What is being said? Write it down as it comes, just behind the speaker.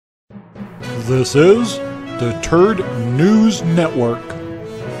This is the Terd News Network.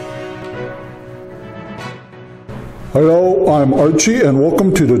 Hello, I'm Archie and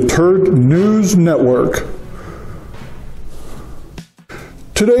welcome to the Terd News Network.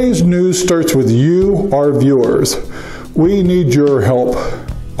 Today's news starts with you, our viewers. We need your help.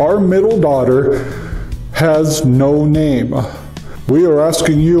 Our middle daughter has no name. We are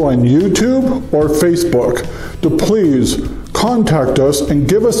asking you on YouTube or Facebook to please contact us and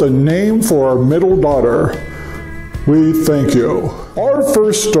give us a name for our middle daughter. We thank you. Our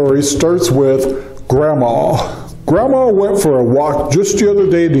first story starts with Grandma. Grandma went for a walk just the other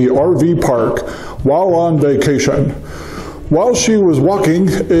day to the RV park while on vacation. While she was walking,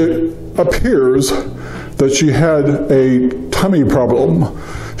 it appears that she had a tummy problem.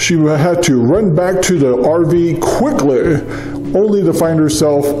 She had to run back to the RV quickly, only to find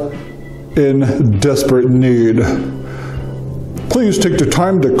herself in desperate need. Please take the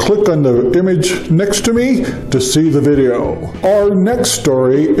time to click on the image next to me to see the video. Our next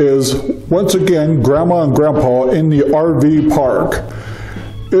story is once again Grandma and Grandpa in the RV park.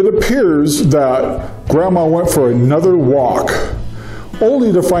 It appears that Grandma went for another walk,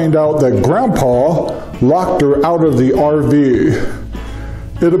 only to find out that Grandpa locked her out of the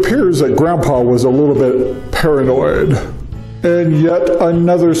RV. It appears that Grandpa was a little bit paranoid. And yet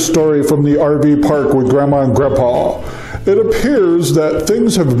another story from the RV park with Grandma and Grandpa. It appears that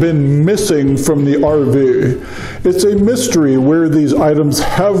things have been missing from the RV. It's a mystery where these items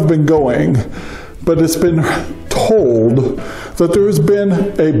have been going, but it's been told that there has been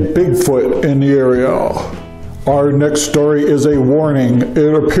a Bigfoot in the area. Our next story is a warning.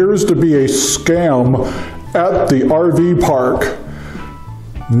 It appears to be a scam at the RV park.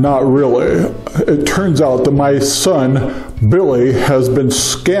 Not really. It turns out that my son, Billy, has been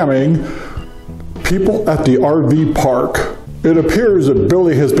scamming people at the RV park. It appears that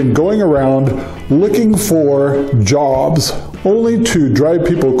Billy has been going around looking for jobs, only to drive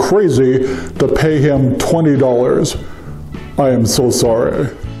people crazy to pay him $20. I am so sorry.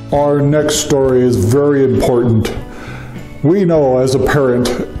 Our next story is very important. We know as a parent,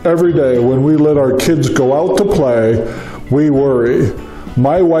 every day when we let our kids go out to play, we worry.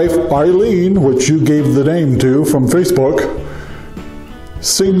 My wife, Eileen, which you gave the name to from Facebook,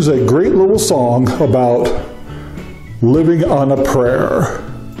 sings a great little song about living on a prayer.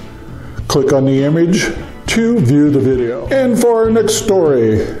 Click on the image to view the video. And for our next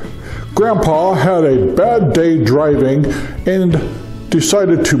story, Grandpa had a bad day driving and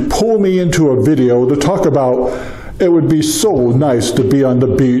decided to pull me into a video to talk about it would be so nice to be on the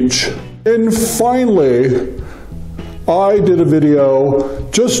beach. And finally, I did a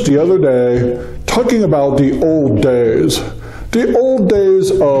video just the other day talking about the old days. The old days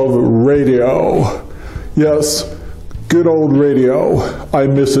of radio. Yes, good old radio. I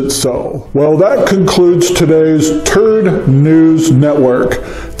miss it so. Well, that concludes today's Terd News Network.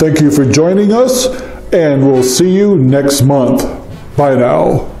 Thank you for joining us, and we'll see you next month. Bye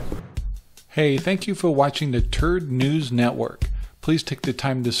now. Hey, thank you for watching the Terd News Network. Please take the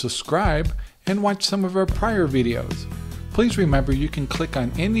time to subscribe and watch some of our prior videos. Please remember you can click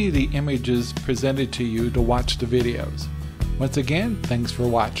on any of the images presented to you to watch the videos. Once again, thanks for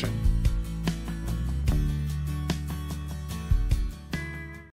watching.